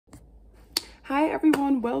Hi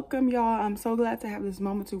everyone, welcome y'all. I'm so glad to have this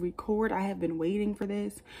moment to record. I have been waiting for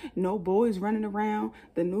this. No boys running around.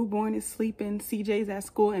 The newborn is sleeping. CJ's at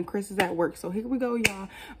school and Chris is at work. So here we go, y'all.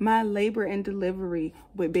 My labor and delivery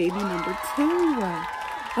with baby number 2.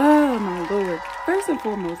 Oh my Lord. First and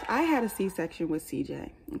foremost, I had a C-section with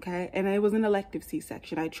CJ, okay? And it was an elective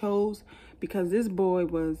C-section. I chose because this boy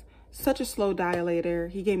was such a slow dilator.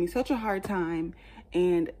 He gave me such a hard time.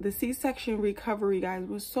 And the C-section recovery, guys,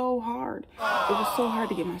 was so hard. It was so hard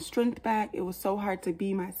to get my strength back. It was so hard to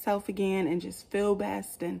be myself again and just feel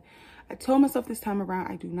best. And I told myself this time around,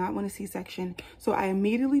 I do not want a C-section. So I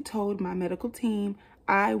immediately told my medical team,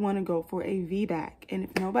 I want to go for a VBAC. And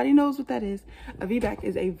if nobody knows what that is, a VBAC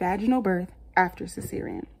is a vaginal birth after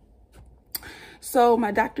cesarean. So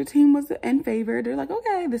my doctor team was in favor. They're like,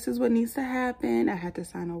 okay, this is what needs to happen. I had to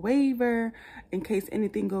sign a waiver in case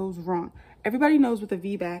anything goes wrong. Everybody knows with a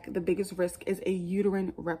VBAC, the biggest risk is a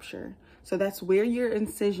uterine rupture. So that's where your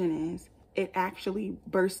incision is. It actually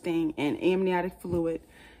bursting and amniotic fluid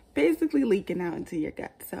basically leaking out into your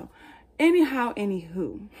gut. So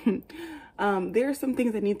anywho, there are some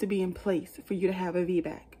things that need to be in place for you to have a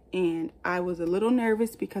VBAC. And I was a little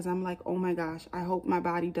nervous because I'm like, oh my gosh, I hope my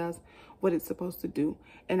body does what it's supposed to do.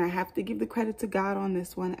 And I have to give the credit to God on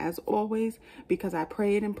this one, as always, because I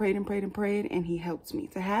prayed and prayed and prayed and prayed, and he helped me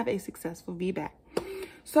to have a successful VBAC.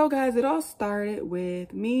 So guys, it all started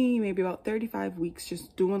with me maybe about 35 weeks,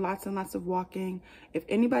 just doing lots and lots of walking. If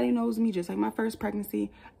anybody knows me, just like my first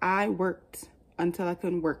pregnancy, I worked until I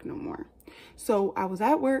couldn't work no more. So I was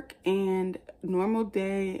at work and normal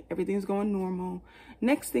day, everything's going normal.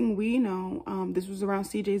 Next thing we know, this was around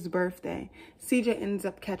CJ's birthday. CJ ends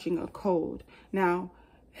up catching a cold. Now,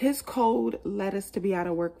 his cold led us to be out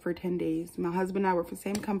of work for 10 days. My husband and I work for the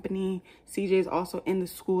same company. CJ is also in the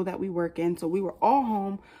school that we work in. So we were all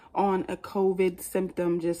home on a COVID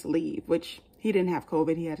symptom just leave, which he didn't have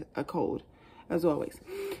COVID. He had a cold, as always.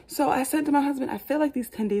 So I said to my husband, I feel like these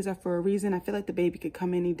 10 days are for a reason. I feel like the baby could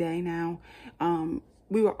come any day now.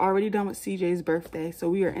 We were already done with CJ's birthday. So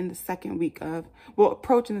we are in the second week of, well,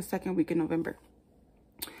 approaching the second week of November.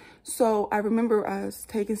 So I remember us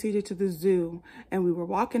taking CJ to the zoo and we were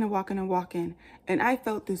walking and walking and walking. And I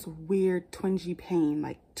felt this weird twingy pain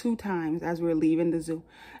like 2 times as we were leaving the zoo.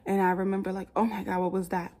 And I remember like, oh my God, what was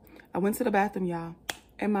that? I went to the bathroom, y'all,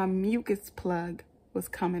 and my mucus plug was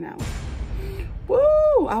coming out.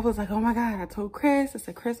 Woo! I was like, oh my God. I told Chris, I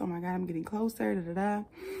said, Chris, oh my God, I'm getting closer, da da da.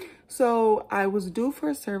 So I was due for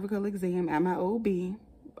a cervical exam at my OB,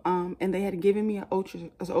 and they had given me an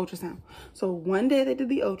ultrasound. So one day they did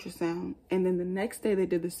the ultrasound, and then the next day they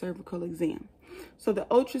did the cervical exam. So the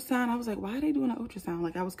ultrasound, I was like, why are they doing an ultrasound?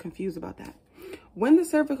 Like, I was confused about that. When the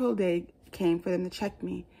cervical day came for them to check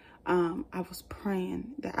me, I was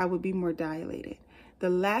praying that I would be more dilated. The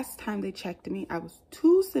last time they checked me, I was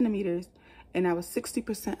 2 centimeters, and I was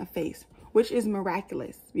 60% effaced, which is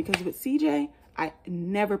miraculous because with CJ, I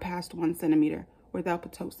never passed 1 centimeter without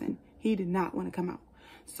Pitocin. He did not want to come out.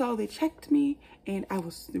 So they checked me and I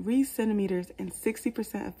was 3 centimeters and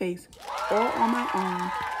 60% effaced all on my own.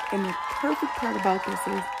 And the perfect part about this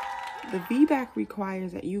is the VBAC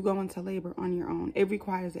requires that you go into labor on your own. It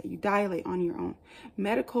requires that you dilate on your own.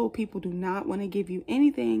 Medical people do not want to give you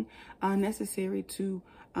anything necessary to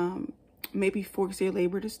maybe force your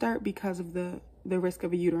labor to start because of the risk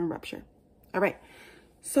of a uterine rupture. All right.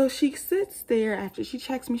 So she sits there after she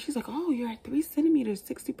checks me. She's like, oh, you're at 3 centimeters,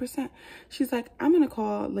 60%. She's like, I'm going to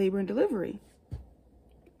call labor and delivery.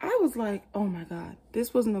 I was like, oh my God,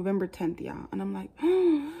 this was November 10th, y'all. And I'm like,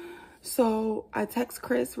 oh. So I text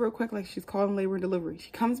Chris real quick, like she's calling labor and delivery.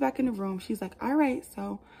 She comes back in the room. She's like, all right,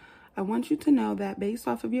 so I want you to know that based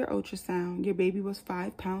off of your ultrasound, your baby was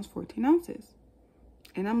 5 pounds, 14 ounces.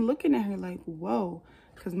 And I'm looking at her like, whoa.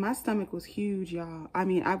 Because my stomach was huge, y'all. I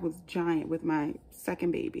mean, I was giant with my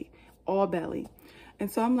second baby, all belly.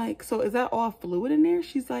 And so I'm like, so is that all fluid in there?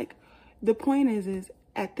 She's like, the point is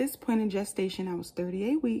at this point in gestation, I was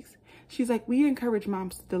 38 weeks. She's like, we encourage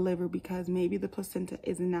moms to deliver because maybe the placenta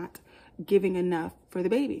is not giving enough for the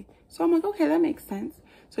baby. So I'm like, okay, that makes sense.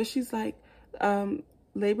 So she's like,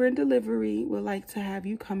 labor and delivery would like to have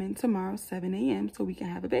you come in tomorrow, 7 a.m. so we can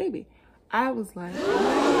have a baby. I was like,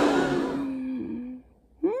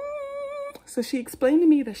 So she explained to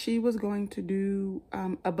me that she was going to do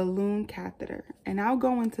a balloon catheter. And I'll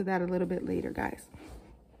go into that a little bit later, guys.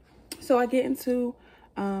 So I get into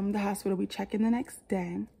the hospital. We check in the next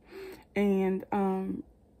day. And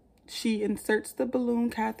she inserts the balloon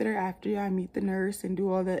catheter after I meet the nurse and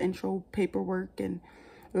do all the intro paperwork and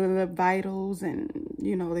the vitals. And,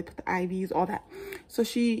 you know, they put the IVs, all that. So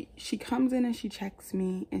she comes in and she checks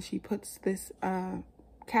me. And she puts this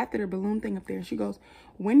catheter balloon thing up there. And she goes,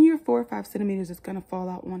 when you're 4 or 5 centimeters, it's going to fall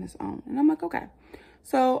out on its own. And I'm like, okay.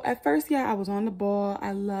 So at first, yeah, I was on the ball.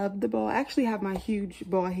 I loved the ball. I actually have my huge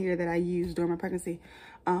ball here that I used during my pregnancy.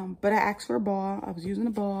 But I asked for a ball. I was using the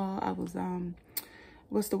ball. I was,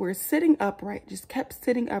 what's the word? Sitting upright. Just kept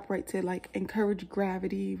sitting upright to like encourage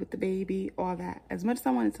gravity with the baby, all that. As much as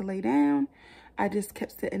I wanted to lay down, I just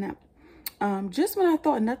kept sitting up. Just when I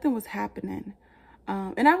thought nothing was happening.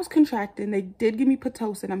 And I was contracting. They did give me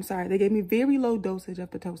Pitocin. I'm sorry. They gave me very low dosage of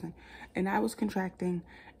Pitocin. And I was contracting.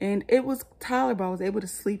 And it was tolerable. I was able to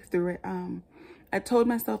sleep through it. I told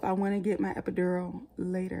myself I want to get my epidural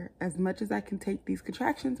later. As much as I can take these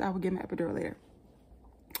contractions, I will get my epidural later.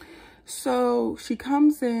 So she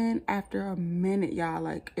comes in after a minute, y'all.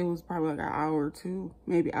 Like, it was probably like an hour or two,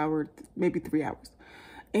 maybe 3 hours.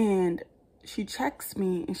 And she checks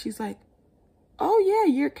me and she's like, oh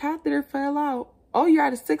yeah, your catheter fell out. Oh, you're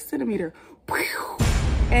at a 6 centimeter.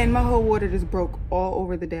 And my whole water just broke all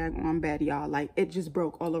over the daggone bed, y'all. Like, it just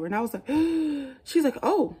broke all over. And I was like, she's like,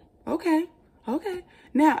 oh, okay. Okay.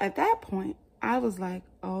 Now, at that point, I was like,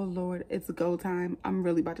 oh, Lord, it's go time. I'm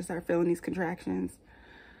really about to start feeling these contractions.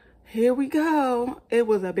 Here we go. It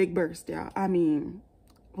was a big burst, y'all. I mean,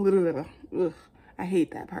 ugh, I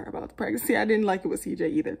hate that part about the pregnancy. I didn't like it with CJ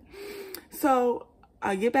either. So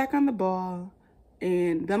I get back on the ball,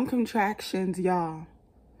 and them contractions, y'all,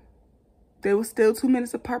 they were still 2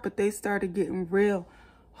 minutes apart, but they started getting real.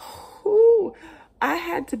 Ooh, I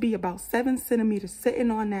had to be about 7 centimeters sitting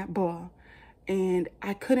on that ball, and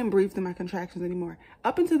I couldn't breathe through my contractions anymore.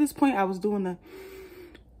 Up until this point, I was doing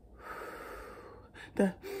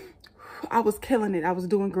I was killing it. I was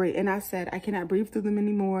doing great. And I said, I cannot breathe through them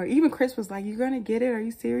anymore. Even Chris was like, you're going to get it? Are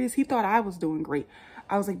you serious? He thought I was doing great.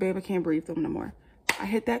 I was like, babe, I can't breathe through them no more. I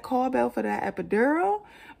hit that call bell for that epidural.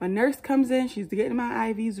 My nurse comes in. She's getting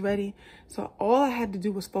my IVs ready. So all I had to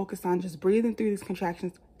do was focus on just breathing through these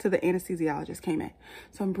contractions till the anesthesiologist came in.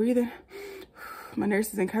 So I'm breathing. My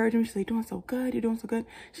nurse is encouraging me. She's like, you're doing so good. You're doing so good.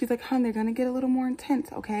 She's like, hon, they're going to get a little more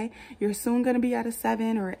intense, okay? You're soon going to be at a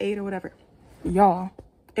 7 or an 8 or whatever. Y'all,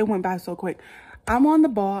 it went by so quick. I'm on the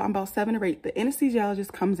ball. I'm about 7 or 8. The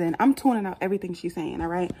anesthesiologist comes in. I'm tuning out everything she's saying, all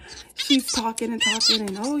right? She's talking and talking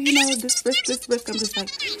and, oh, you know, this risk, this risk. I'm just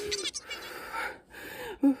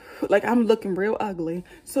like I'm looking real ugly.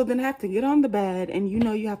 So then I have to get on the bed, and you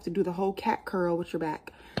know you have to do the whole cat curl with your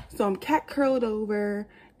back. So I'm cat curled over.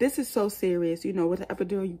 This is so serious. You know, with the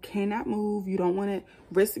epidural, you cannot move. You don't want to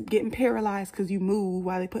risk getting paralyzed because you move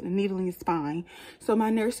while they put a needle in your spine. So my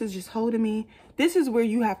nurse is just holding me. This is where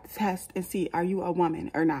you have to test and see, are you a woman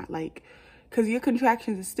or not? Like, because your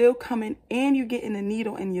contractions are still coming and you're getting a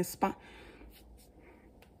needle in your spine.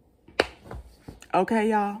 Okay,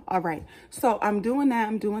 y'all? All right. So I'm doing that.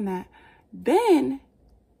 I'm doing that. Then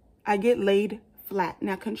I get laid flat.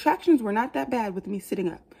 Now, contractions were not that bad with me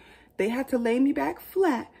sitting up. They had to lay me back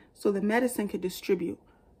flat so the medicine could distribute.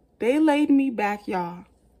 They laid me back, y'all.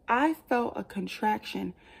 I felt a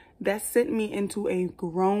contraction that sent me into a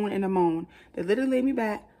groan and a moan. They literally laid me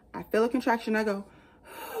back. I feel a contraction. I go,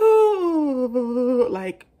 oh,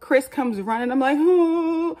 like Chris comes running. I'm like,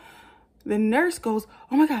 oh. The nurse goes,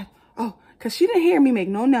 oh my God. Oh, because she didn't hear me make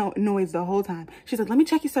no noise the whole time. She's like, let me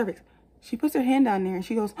check your cervix. She puts her hand down there and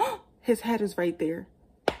she goes, oh, his head is right there.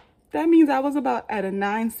 That means I was about at a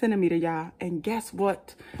 9 centimeter, y'all. And guess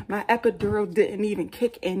what? My epidural didn't even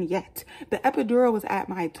kick in yet. The epidural was at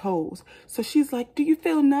my toes. So she's like, do you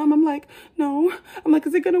feel numb? I'm like, no. I'm like,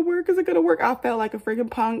 is it going to work? Is it going to work? I felt like a friggin'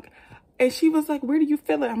 punk. And she was like, where do you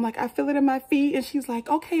feel it? I'm like, I feel it in my feet. And she's like,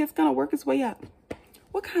 okay, it's going to work its way up.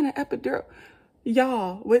 What kind of epidural?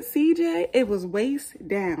 Y'all, with CJ, it was waist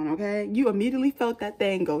down, okay? You immediately felt that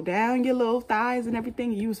thing go down your little thighs and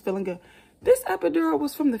everything. And you was feeling good. This epidural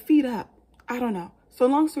was from the feet up. I don't know. So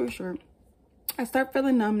long story short, I start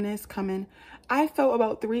feeling numbness coming. I felt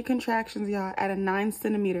about 3 contractions, y'all, at a 9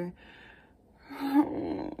 centimeter.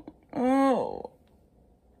 Oh,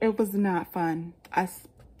 it was not fun.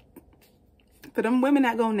 For them women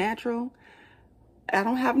that go natural, I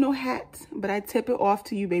don't have no hat, but I tip it off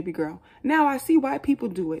to you, baby girl. Now I see why people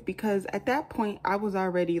do it, because at that point I was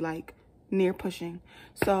already like near pushing.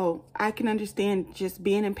 So I can understand just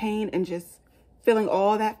being in pain and just feeling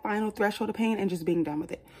all that final threshold of pain and just being done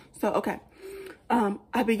with it. So, okay.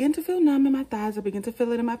 I begin to feel numb in my thighs. I begin to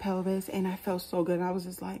feel it in my pelvis, and I felt so good. And I was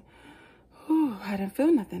just like, whew, I didn't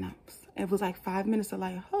feel nothing else. It was like 5 minutes of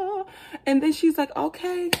like, oh. And then she's like,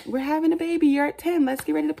 okay, we're having a baby. You're at 10. Let's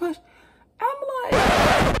get ready to push. I'm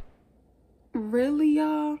like, really,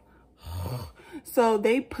 y'all? So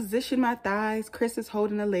they position my thighs. Chris is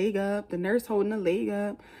holding a leg up. The nurse holding a leg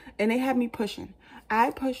up. And they have me pushing. I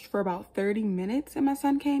pushed for about 30 minutes and my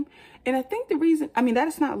son came. And I think the reason, I mean, that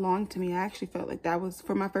is not long to me. I actually felt like that was,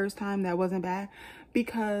 for my first time, that wasn't bad.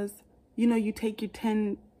 Because, you know, you take your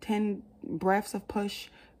 10 breaths of push,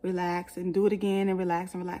 relax, and do it again, and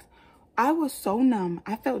relax and relax. I was so numb.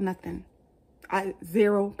 I felt nothing. I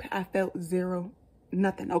felt zero,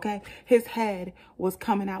 nothing, okay? His head was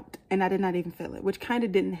coming out, and I did not even feel it, which kind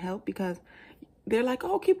of didn't help because they're like,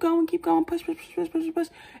 oh, keep going, push, push, push, push, push, push.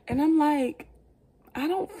 And I'm like, I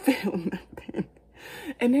don't feel nothing.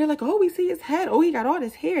 And they're like, oh, we see his head. Oh, he got all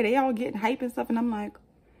this hair. They all getting hype and stuff. And I'm like,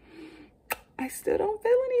 I still don't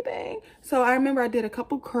feel anything. So I remember I did a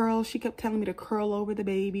couple curls. She kept telling me to curl over the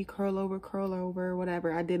baby, curl over,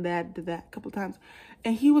 whatever. I did that a couple times.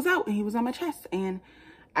 And he was out and he was on my chest. And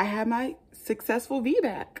I had my successful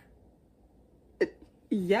VBAC.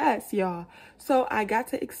 Yes, y'all. So I got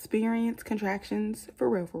to experience contractions for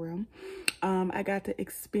real. I got to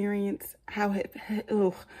experience how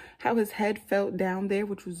his head felt down there,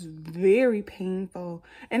 which was very painful.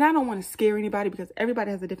 And I don't want to scare anybody because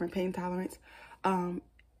everybody has a different pain tolerance.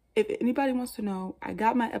 If anybody wants to know, I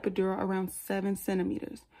got my epidural around 7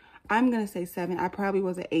 centimeters. I'm going to say 7. I probably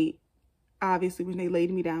was at 8. Obviously, when they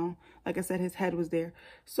laid me down, like I said, his head was there.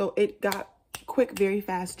 So it got quick very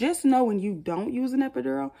fast. Just know when you don't use an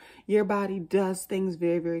epidural, your body does things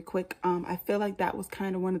very quick. I feel like that was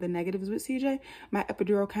kind of one of the negatives with CJ. My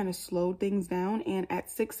epidural kind of slowed things down, and at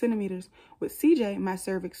 6 centimeters with CJ, my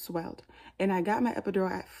cervix swelled. And I got my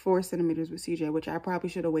epidural at 4 centimeters with CJ, which I probably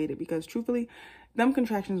should have waited because truthfully, them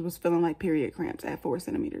contractions was feeling like period cramps at 4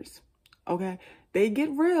 centimeters. Okay, they get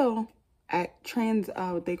real at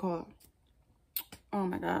what they call, oh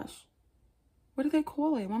my gosh, what do they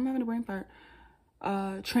call it? Why am I having a brain fart?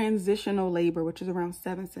 Transitional labor, which is around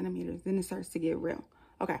 7 centimeters. Then it starts to get real.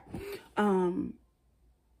 Okay.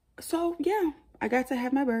 So yeah, I got to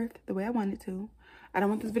have my birth the way I wanted to. I don't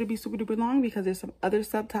want this video to be super duper long because there's some other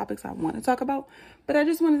subtopics I want to talk about, but I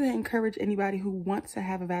just wanted to encourage anybody who wants to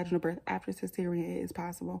have a vaginal birth after cesarean. It is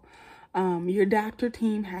possible. Your doctor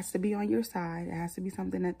team has to be on your side. It has to be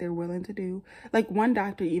something that they're willing to do. Like one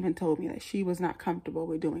doctor even told me that she was not comfortable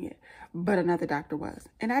with doing it, but another doctor was.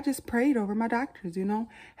 And I just prayed over my doctors, you know,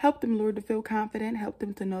 help them, Lord, to feel confident, help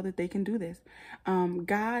them to know that they can do this.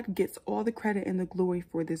 God gets all the credit and the glory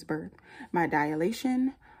for this birth. My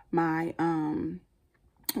dilation, my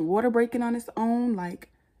water breaking on its own, like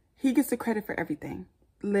he gets the credit for everything.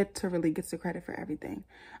 Literally gets the credit for everything.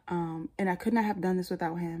 And I could not have done this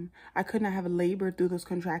without him. I could not have labored through those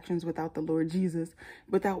contractions without the Lord Jesus,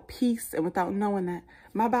 without peace, and without knowing that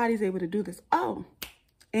my body's able to do this. Oh,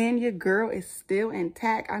 and your girl is still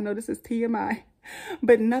intact. I know this is TMI,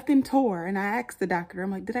 but nothing tore. And I asked the doctor,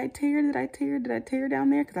 I'm like, did I tear down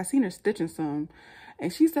there? Because I seen her stitching some.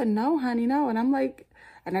 And she said, no, honey, no. And I'm like,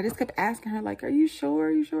 and I just kept asking her, like, are you sure?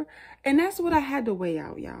 Are you sure? And that's what I had to weigh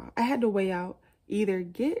out, y'all. I had to weigh out either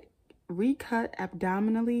get recut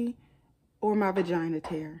abdominally or my vagina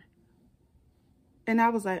tear. And I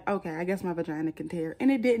was like, okay, I guess my vagina can tear.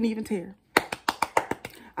 And it didn't even tear.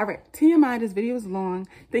 All right, TMI, this video is long.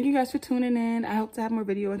 Thank you guys for tuning in. I hope to have more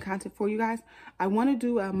video and content for you guys. I want to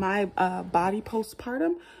do my body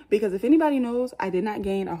postpartum because if anybody knows, I did not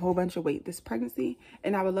gain a whole bunch of weight this pregnancy.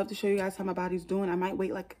 And I would love to show you guys how my body's doing. I might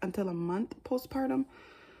wait like until a month postpartum.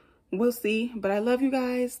 We'll see. But I love you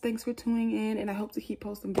guys. Thanks for tuning in. And I hope to keep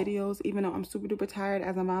posting videos even though I'm super duper tired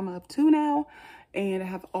as a mama of 2 now. And I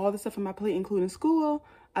have all the stuff on my plate, including school.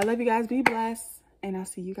 I love you guys. Be blessed. And I'll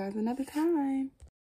see you guys another time.